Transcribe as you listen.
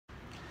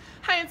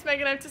it's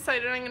Megan. I've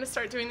decided I'm going to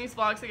start doing these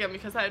vlogs again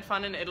because I had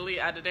fun in Italy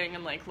editing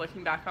and like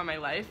looking back on my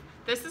life.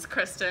 This is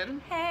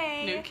Kristen.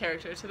 Hey. New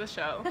character to the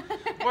show.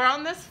 We're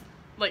on this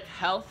like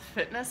health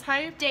fitness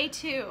hike. Day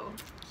 2.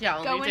 Yeah,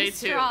 only going day 2,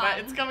 strong. but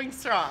it's going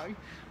strong.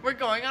 We're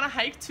going on a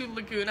hike to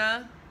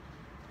Laguna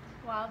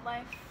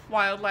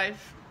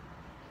Wildlife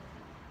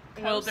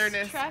Coast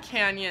Wilderness trek?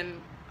 Canyon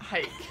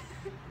hike.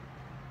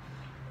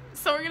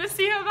 So we're gonna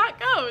see how that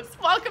goes.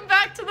 Welcome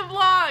back to the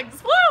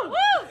vlogs. Woo!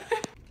 Woo!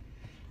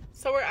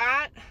 So we're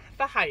at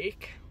the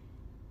hike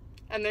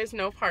and there's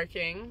no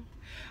parking.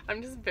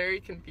 I'm just very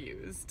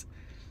confused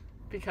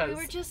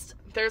because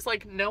there's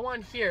like no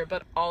one here,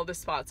 but all the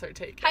spots are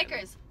taken.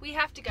 Hikers, we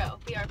have to go.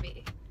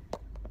 BRB.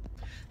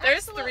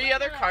 There's Absolutely 3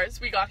 other not.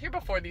 cars. We got here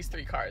before these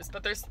 3 cars,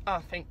 but there's,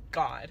 oh, thank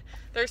God.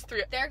 There's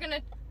 3. They're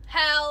gonna,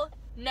 hell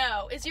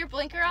no. Is your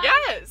blinker on?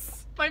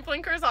 Yes! My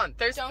blinker's on.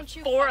 There's Don't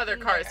you 4 other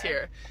fucking cars dare.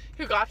 here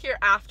who got here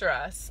after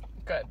us.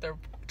 Good, they're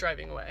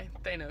driving away.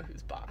 They know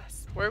who's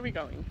boss. Where are we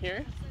going?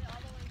 Here?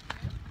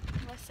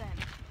 Listen,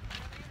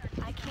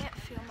 I can't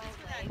feel my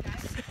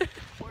legs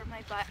or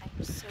my butt.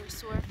 I'm so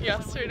sore from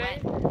Yesterday?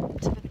 when we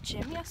went to the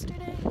gym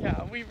yesterday.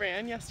 Yeah, we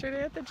ran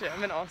yesterday at the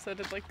gym and also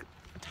did like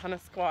a ton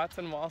of squats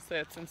and wall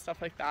sits and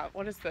stuff like that.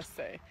 What does this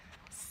say?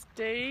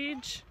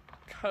 Stagecoach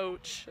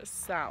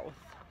South.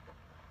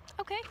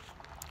 Okay.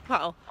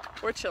 Well,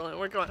 we're chilling.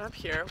 We're going up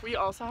here. We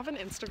also have an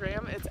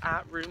Instagram. It's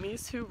at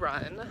Roomies Who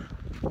Run.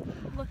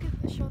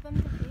 Show them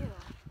the view.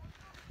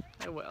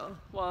 I will.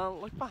 Well,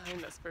 look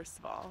behind us first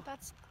of all.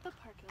 That's the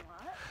parking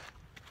lot.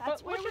 But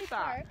That's where look we at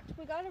that. parked.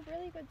 We got a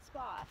really good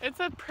spot. It's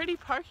a pretty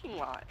parking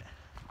lot.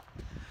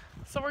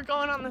 So we're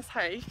going on this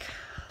hike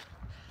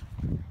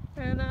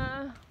and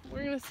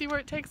we're gonna see where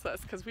it takes us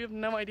because we have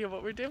no idea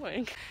what we're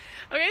doing.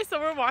 Okay, so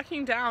we're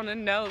walking down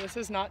and no, this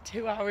is not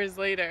 2 hours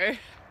later.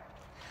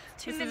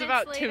 This is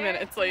about 2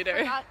 minutes later. We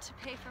forgot to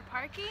pay for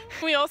parking.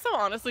 We also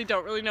honestly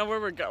don't really know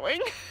where we're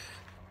going.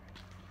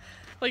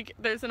 Like,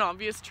 there's an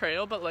obvious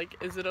trail, but like,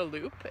 is it a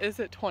loop? Is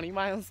it 20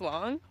 miles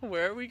long?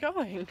 Where are we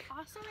going?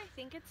 Also, I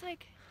think it's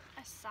like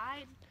a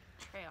side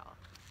trail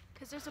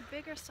because there's a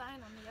bigger sign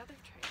on the other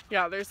trail.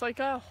 Yeah, there's like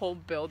a whole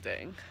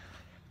building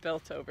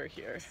built over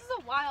here. This is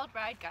a wild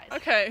ride, guys.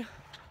 Okay,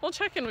 we'll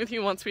check in with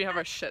you once we have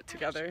our shit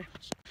together.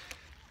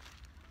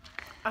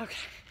 Okay.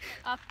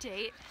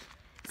 Update.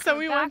 So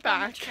we went on the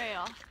back,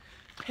 trail.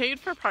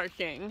 paid for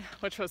parking,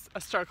 which was a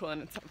struggle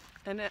in itself.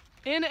 And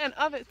in and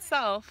of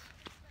itself,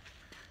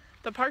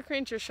 the park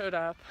ranger showed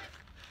up,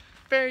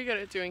 very good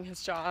at doing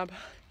his job.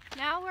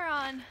 Now we're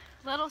on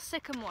Little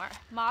Sycamore,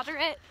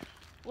 moderate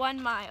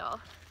 1 mile.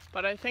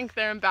 But I think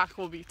there and back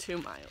will be 2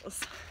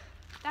 miles.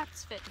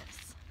 That's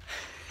fitness.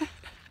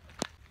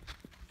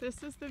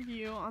 This is the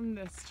view on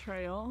this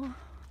trail.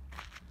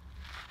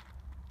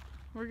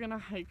 We're gonna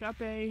hike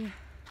up an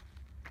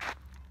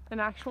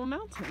actual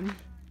mountain,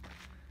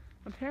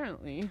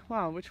 apparently.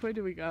 Wow, which way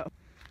do we go?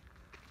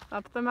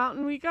 Up the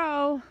mountain we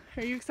go.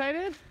 Are you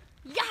excited?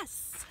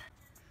 Yes!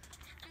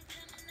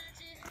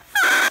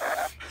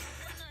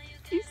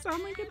 You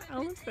sound like an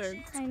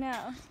elephant. I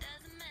know.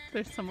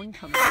 There's someone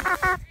coming.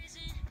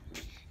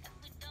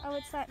 Oh,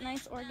 it's that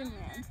nice organ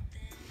man.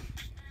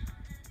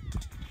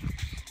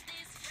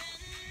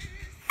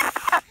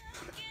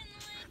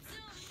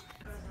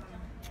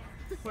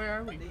 Where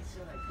are we?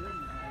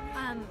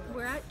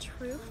 We're at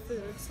True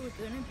Foods,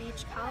 Laguna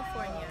Beach,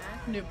 California.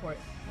 Newport.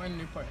 We're in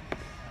Newport.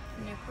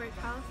 Newport,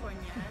 California.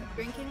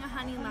 Drinking a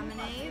honey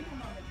lemonade.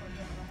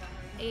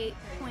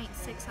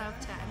 8.6 out of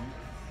 10.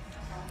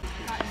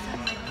 Got some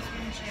huevos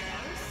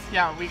rancheros.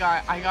 Yeah,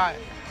 I got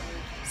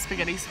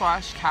spaghetti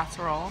squash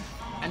casserole,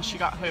 and she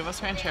got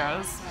huevos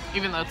rancheros,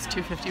 even though it's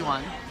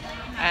 $2.51.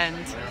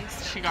 And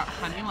she got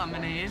honey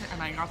lemonade,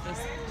 and I got this,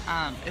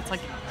 it's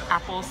like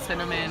apple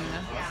cinnamon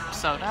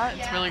soda.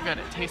 It's really good.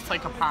 It tastes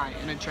like a pie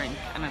in a drink,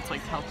 and it's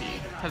like healthy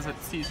because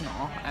it's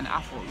seasonal and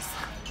apples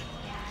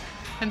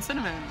and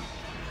cinnamon.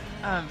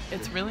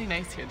 It's really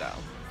nice here though.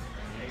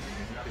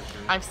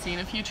 I've seen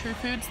a few True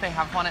Foods. They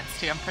have one at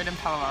Stanford and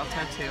Palo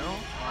Alto too,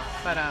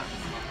 but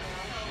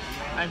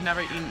I've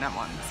never eaten at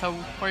one. So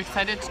we're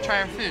excited to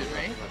try our food,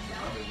 right?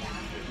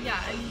 Yeah,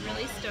 I'm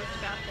really stoked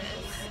about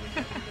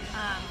this.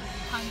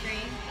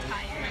 Hungry,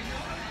 tired,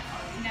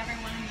 never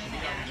want to move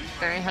again.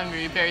 Very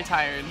hungry, very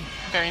tired,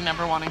 very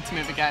never wanting to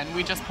move again.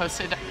 We just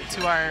posted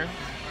to our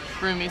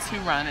Roomies Who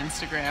Run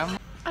Instagram.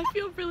 I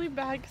feel really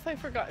bad because I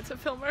forgot to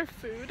film our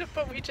food,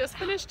 but we just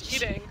finished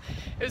eating.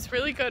 It was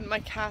really good. My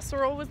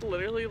casserole was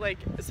literally like,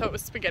 so it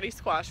was spaghetti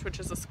squash, which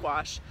is a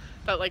squash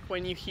that like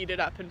when you heat it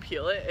up and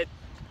peel it, it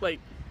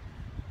like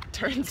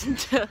turns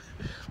into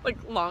like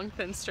long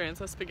thin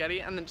strands of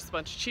spaghetti and then just a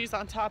bunch of cheese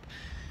on top.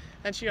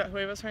 And she got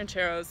huevos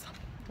rancheros,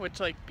 which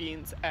like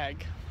beans,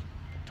 egg,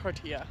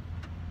 tortilla,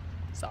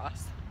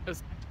 sauce. It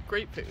was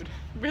great food,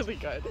 really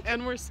good,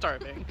 and we're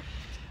starving.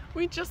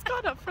 We just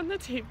got up from the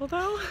table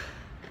though,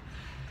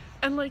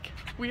 and like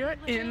we are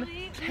in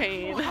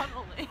pain.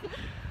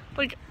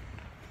 Like,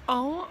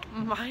 oh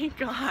my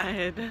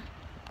god.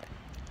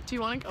 Do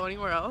you want to go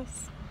anywhere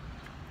else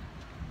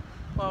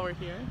while we're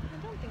here?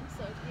 I don't think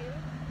so, do you?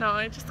 No,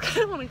 I just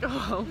kind of want to go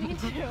home. Me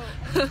too.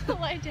 I need to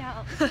lie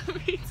down.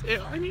 Me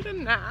too. I need a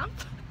nap.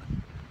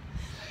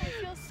 I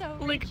feel so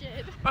Like,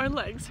 rigid. our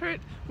legs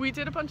hurt. We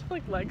did a bunch of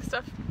like leg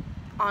stuff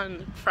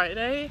on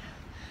Friday,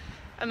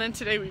 and then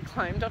today we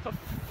climbed up a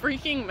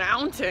freaking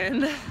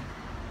mountain.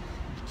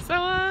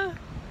 So,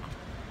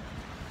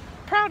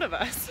 proud of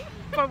us,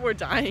 but we're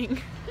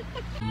dying.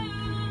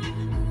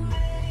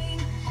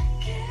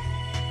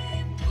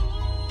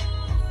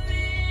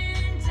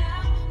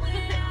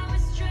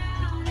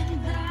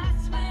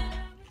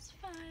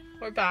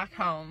 We're back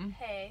home.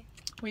 Hey.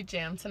 We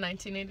jammed to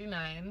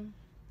 1989.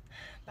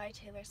 By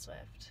Taylor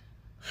Swift.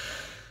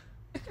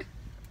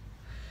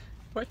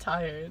 We're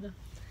tired.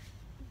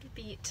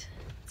 Beat.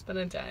 It's been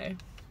a day.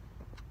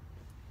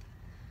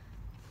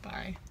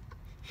 Bye.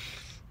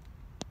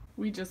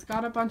 We just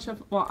got a bunch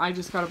of, well, I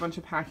just got a bunch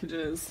of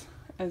packages,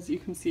 as you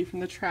can see from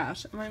the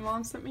trash. And my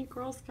mom sent me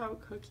Girl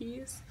Scout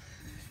cookies.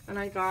 And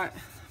I got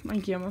my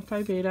Gamma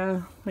Phi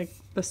Beta, like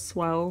the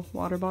Swell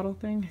water bottle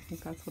thing. I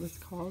think that's what it's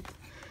called.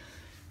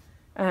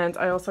 And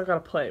I also got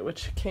a plate,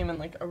 which came in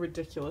like a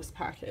ridiculous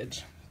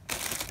package.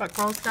 But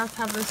Girl Scouts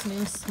have this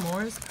new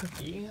s'mores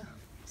cookie,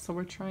 so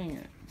we're trying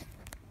it.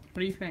 What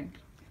do you think?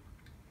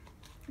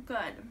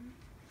 Good.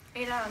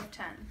 8 out of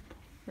 10.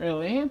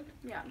 Really?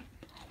 Yeah.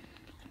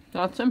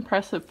 That's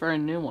impressive for a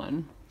new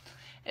one.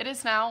 It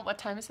is now, what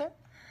time is it?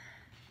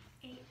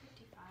 8:55.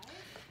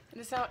 It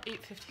is now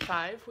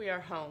 8:55. We are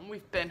home.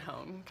 We've been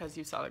home because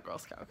you saw the Girl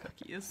Scout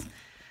cookies.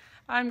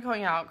 I'm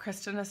going out.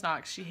 Kristen is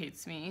not 'cause she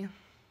hates me.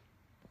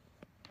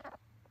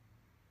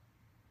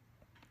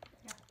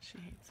 She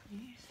hates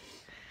me.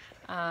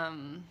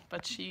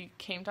 But she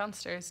came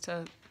downstairs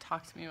to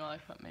talk to me while I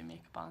put my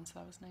makeup on, so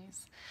that was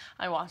nice.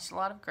 I watched a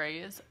lot of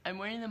Grays. I'm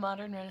wearing the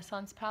Modern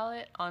Renaissance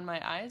palette on my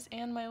eyes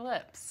and my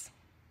lips.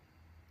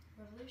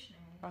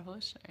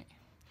 Revolutionary.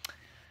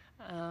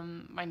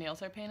 My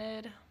nails are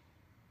painted.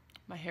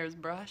 My hair is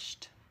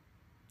brushed.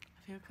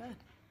 I feel good.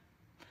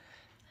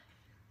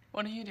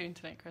 What are you doing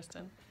tonight,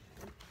 Kristen?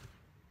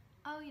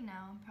 Oh, you know,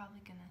 I'm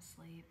probably gonna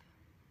sleep.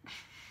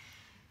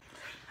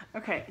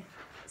 Okay,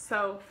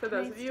 so for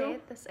those of you... Can I stay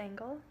at this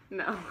angle?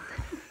 No.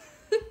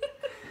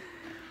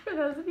 For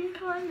those of you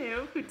who are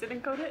new, who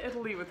didn't go to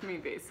Italy with me,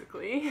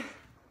 basically,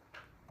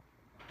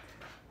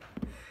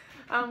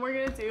 we're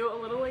gonna do a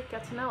little like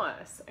get to know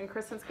us, and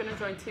Kristen's gonna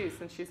join too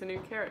since she's a new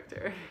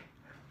character.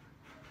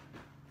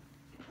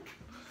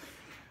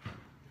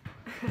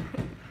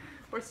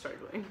 We're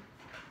struggling.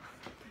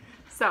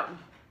 So,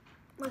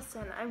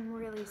 Listen, I'm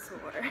really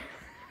sore.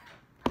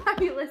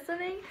 Are you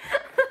listening?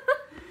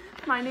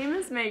 my name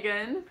is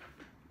Megan.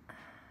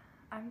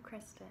 I'm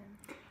Kristen.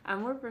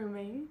 And we're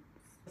roommates.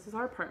 This is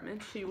our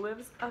apartment. She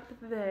lives up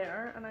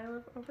there, and I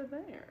live over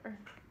there.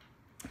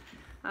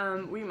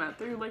 We met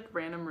through like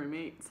random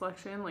roommate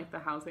selection, like the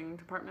housing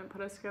department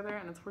put us together,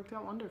 and it's worked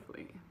out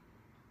wonderfully.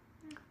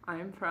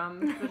 I'm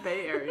from the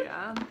Bay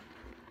Area.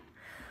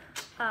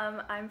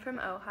 I'm from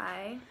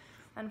Ojai.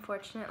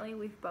 Unfortunately,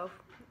 we've both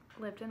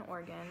lived in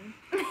Oregon.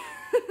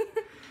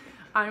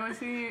 I went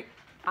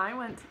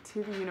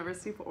to the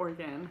University of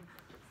Oregon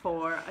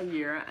for a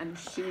year, and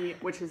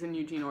which is in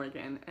Eugene,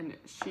 Oregon, and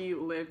she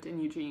lived in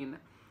Eugene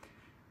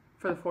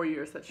for the 4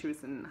 years that she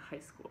was in high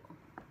school.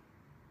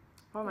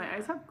 Wow, my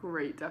eyes have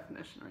great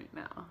definition right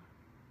now.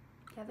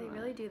 Yeah, they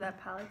really do. That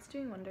palette's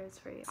doing wonders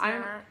for you.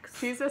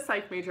 She's a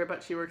psych major,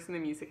 but she works in the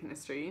music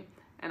industry.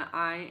 And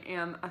I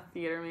am a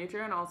theater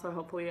major and also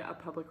hopefully a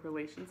public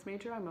relations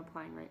major. I'm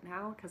applying right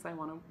now because I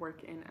want to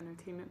work in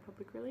entertainment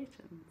public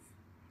relations.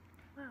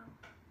 Wow.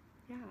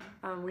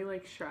 Yeah. We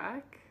like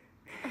Shrek.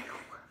 I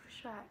love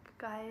Shrek.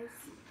 Guys,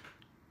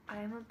 I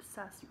am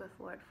obsessed with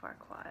Lord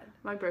Farquaad.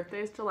 My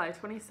birthday is July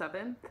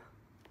 27th.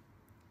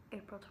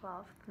 April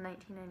 12th,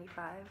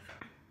 1995.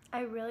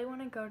 I really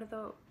want to go to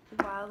the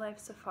Wildlife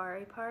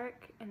Safari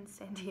Park in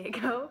San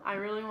Diego. I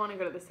really want to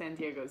go to the San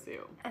Diego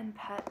Zoo. And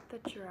pet the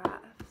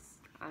giraffes.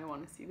 I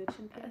want to see the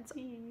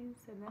chimpanzees.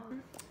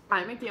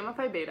 I'm a Gamma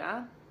Phi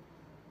Beta.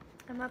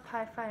 I'm a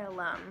Pi Phi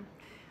alum.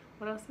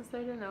 What else is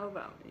there to know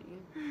about me?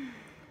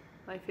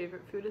 My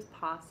favorite food is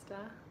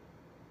pasta.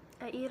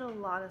 I eat a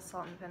lot of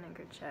salt and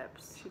vinegar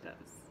chips. She does.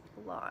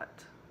 A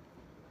lot.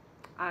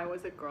 I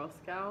was a Girl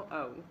Scout.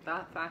 Oh,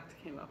 that fact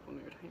came up when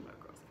we were talking about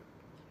Girl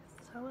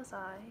Scout. So was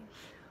I.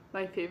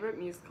 My favorite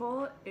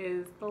musical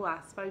is The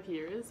Last 5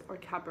 Years, or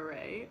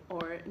Cabaret,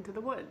 or Into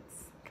the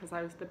Woods, because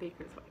I was the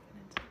baker's wife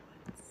in Into the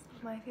Woods.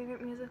 My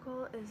favorite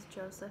musical is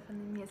Joseph and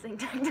the Amazing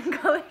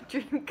Technicolor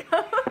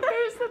Dreamcoat.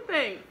 Here's the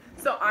thing.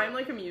 So I'm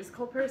like a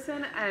musical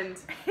person, and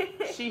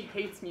she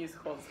hates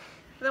musicals.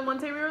 And then one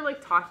day we were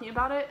like talking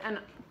about it, and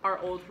our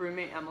old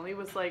roommate Emily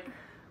was like,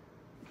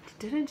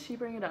 didn't she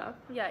bring it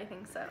up? Yeah, I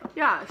think so.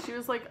 Yeah, she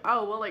was like,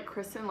 oh, well, like,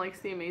 Kristen likes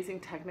the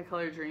Amazing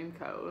Technicolor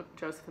Dreamcoat,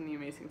 Joseph and the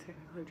Amazing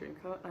Technicolor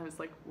Dreamcoat. And I was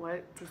like,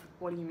 what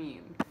do you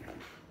mean? And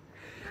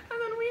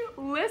then we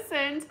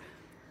listened,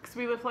 because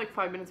we lived like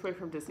 5 minutes away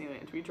from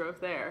Disneyland. We drove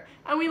there,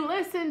 and we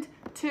listened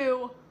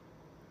to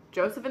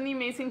Joseph and the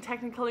Amazing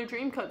Technicolor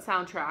Dreamcoat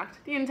soundtrack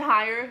the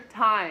entire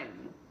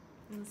time.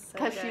 It's so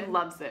Because she good.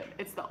 loves it.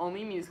 It's the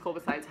only musical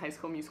besides High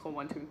School Musical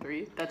 1, 2, and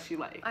 3 that she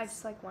likes. I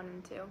just like 1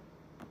 and 2.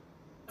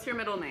 What's your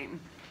middle name?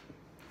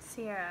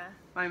 Sierra.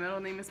 My middle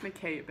name is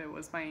McCabe. It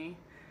was my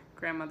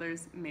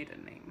grandmother's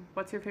maiden name.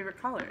 What's your favorite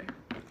color?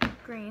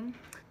 Green.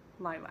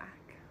 Lilac.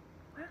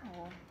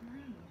 Wow,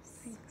 nice.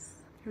 Thanks.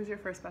 Who's your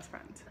first best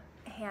friend?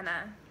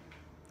 Hannah.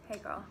 Hey,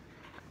 girl.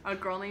 A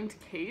girl named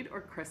Kate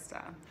or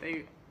Krista?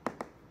 They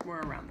were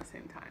around the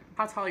same time.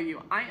 How tall are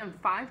you? I am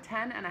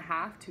 5'10" and a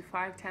half to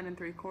 5'10" and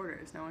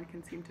 3/4. No one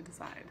can seem to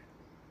decide.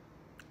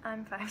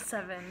 I'm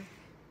 5'7".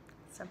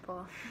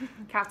 Simple.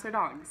 Cats or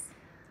dogs?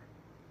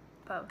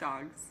 Both.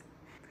 Dogs.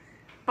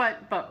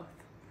 But both.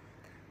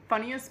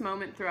 Funniest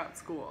moment throughout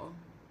school?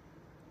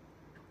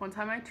 One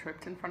time I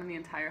tripped in front of the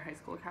entire high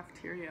school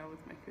cafeteria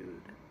with my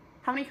food.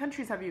 How many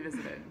countries have you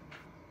visited?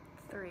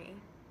 3.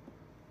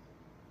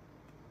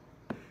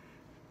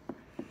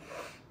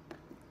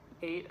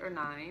 8 or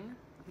 9?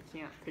 I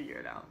can't figure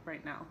it out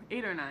right now.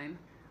 8 or 9.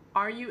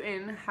 Are you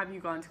in? Have you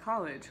gone to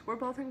college? We're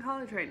both in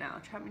college right now.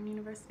 Chapman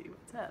University.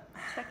 What's up?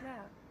 Check it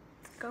out.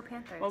 Go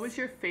Panthers. What was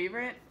your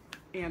favorite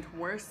and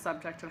worst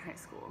subject in high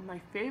school? My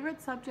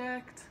favorite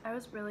subject... I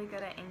was really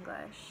good at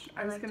English.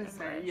 I was liked gonna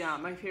say, English. yeah,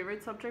 my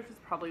favorite subject was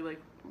probably like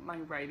my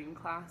writing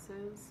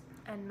classes.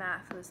 And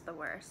math was the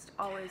worst.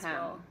 Always Chem.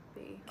 will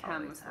be. Chem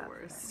Always was the have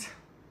worst. been.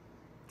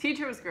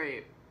 Teacher was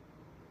great.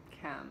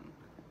 Chem.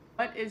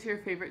 What is your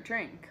favorite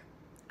drink?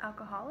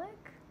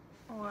 Alcoholic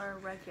or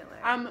regular?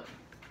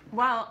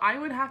 Well, I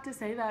would have to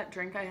say that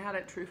drink I had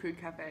at True Food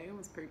Cafe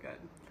was pretty good.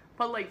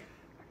 But like,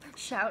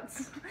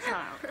 Shouts.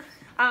 shout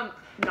out.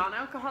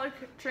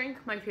 Non-alcoholic drink,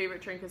 my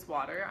favorite drink is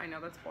water. I know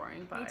that's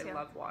boring, but Me I too.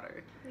 love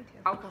water. Me too.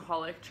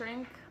 Alcoholic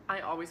drink,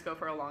 I always go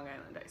for a Long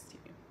Island iced tea.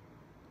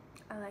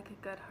 I like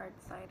a good hard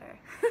cider.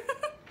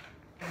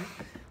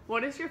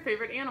 What is your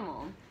favorite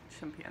animal?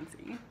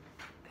 Chimpanzee.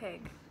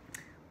 Pig.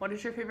 What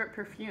is your favorite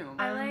perfume?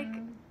 I like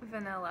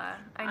vanilla.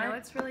 I know I-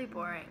 it's really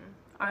boring.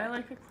 I but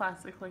like a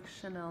classic like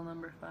Chanel No.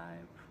 5.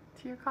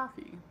 Tea or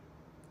coffee?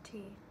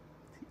 tea.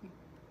 Tea.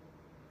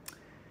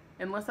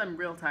 Unless I'm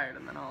real tired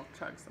and then I'll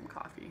chug some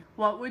coffee.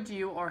 What would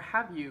you or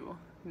have you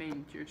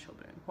named your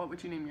children? What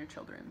would you name your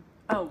children?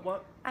 Oh,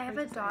 what? I have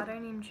what a did you say? daughter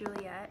named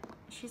Juliet.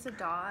 She's a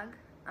dog.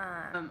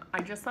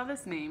 I just saw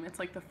this name. It's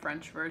like the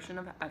French version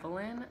of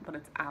Evelyn, but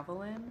it's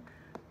Evelyn.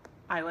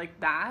 I like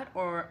that,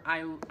 or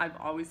I've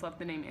always loved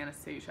the name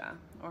Anastasia,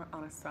 or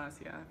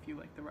Anastasia if you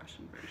like the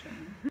Russian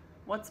version.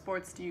 What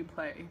sports do you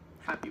play?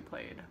 Have you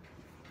played?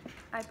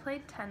 I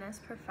played tennis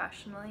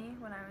professionally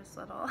when I was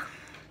little.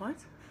 What?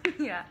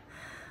 Yeah.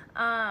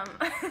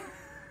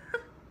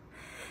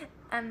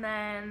 And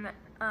then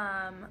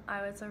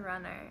I was a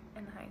runner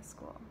in high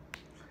school.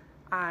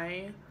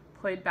 I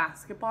played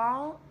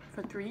basketball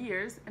for 3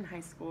 years in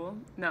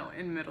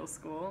in middle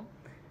school.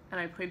 And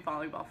I played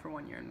volleyball for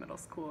 1 year in middle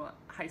school.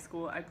 High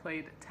school, I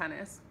played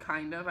tennis,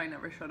 kind of. I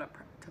never showed up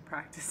to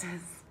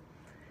practices.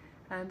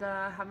 And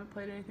haven't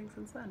played anything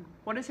since then.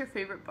 What is your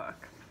favorite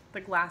book?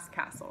 The Glass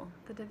Castle.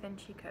 The Da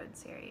Vinci Code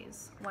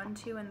series. 1,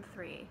 2, and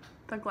 3.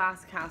 The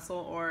Glass Castle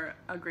or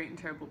A Great and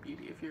Terrible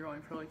Beauty if you're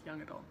going for like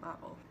young adult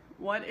novel.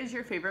 What is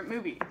your favorite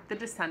movie? The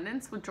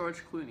Descendants with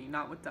George Clooney,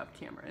 not with Dove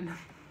Cameron.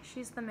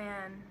 She's the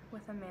man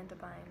with Amanda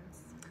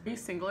Bynes. Are you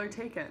single or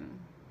taken?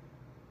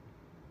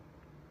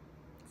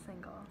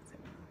 Single.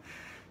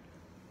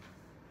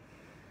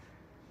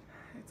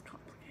 It's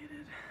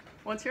complicated.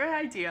 What's your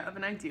idea of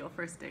an ideal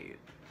first date?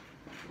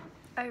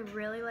 I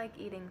really like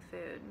eating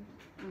food.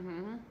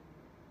 Mm-hmm.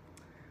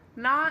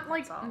 Not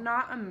like, That's all.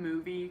 not a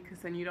movie, because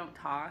then you don't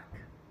talk.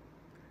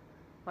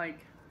 Like,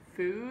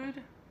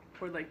 food,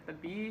 or like the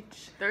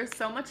beach. There's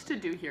so much to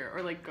do here,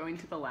 or like going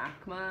to the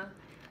LACMA.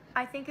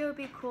 I think it would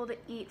be cool to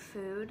eat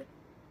food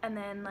and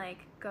then like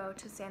go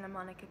to Santa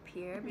Monica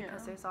Pier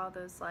because Yeah. there's all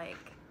those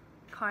like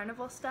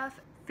carnival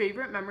stuff.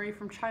 Favorite memory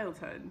from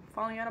childhood?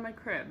 Falling out of my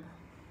crib.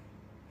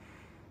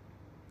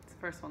 It's the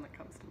first one that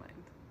comes to mind.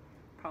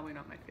 Probably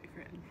not my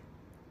favorite.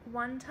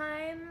 One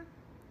time,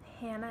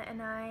 Hannah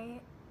and I,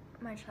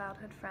 my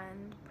childhood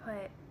friend,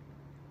 put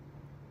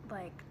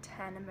like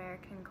 10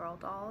 American Girl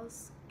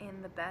dolls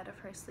in the bed of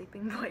her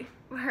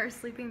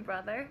sleeping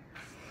brother,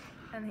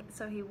 and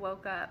so he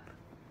woke up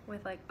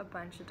with like a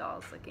bunch of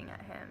dolls looking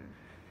at him.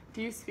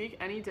 Do you speak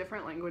any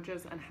different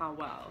languages and how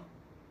well?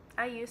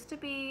 I used to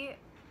be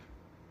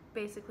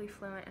basically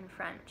fluent in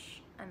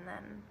French, and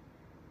then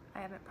I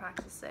haven't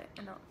practiced it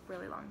in a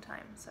really long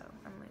time, so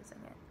I'm losing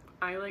it.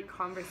 I like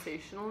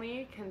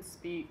conversationally can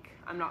speak,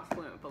 I'm not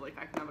fluent, but like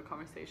I can have a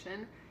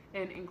conversation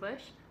in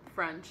English,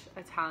 French,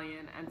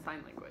 Italian, and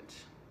sign language.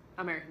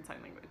 American Sign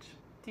Language.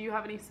 Do you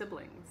have any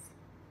siblings?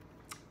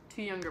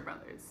 2 younger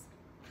brothers.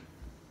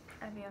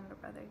 I have a younger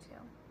brother too.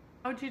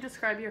 How would you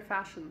describe your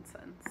fashion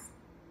sense?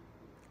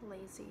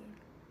 Lazy.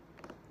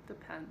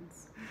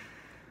 Depends.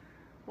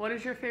 What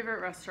is your favorite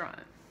restaurant?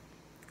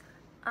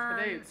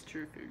 Today it's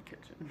True Food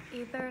Kitchen.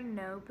 Either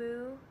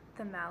Nobu,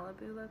 the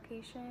Malibu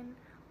location,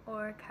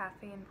 or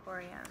Cafe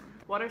Emporium.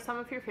 What are some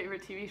of your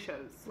favorite TV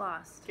shows?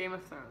 Lost. Game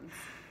of Thrones.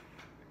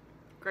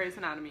 Grey's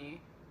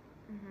Anatomy.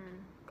 Mm-hmm.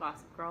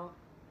 Gossip Girl.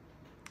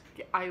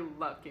 I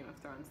love Game of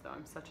Thrones, though.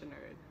 I'm such a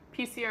nerd.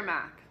 PC or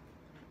Mac?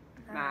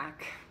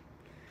 Mac.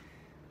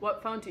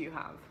 What phone do you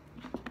have?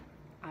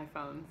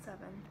 iPhone. 7.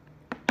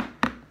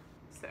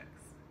 6.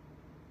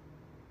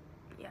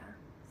 Yeah,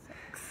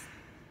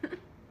 6.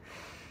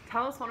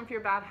 Tell us one of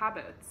your bad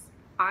habits.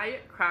 I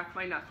crack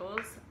my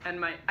knuckles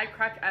and I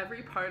crack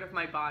every part of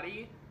my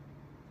body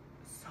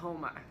so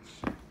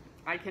much.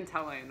 I can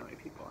tell I annoy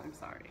people. I'm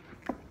sorry.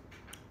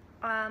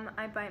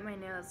 I bite my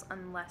nails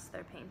unless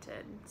they're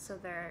painted, so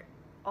they're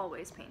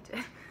always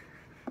painted.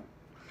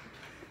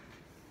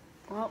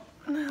 Well,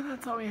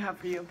 that's all we have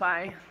for you.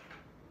 Bye.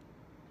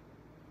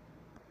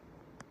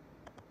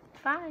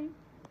 Bye.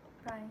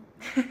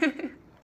 Bye.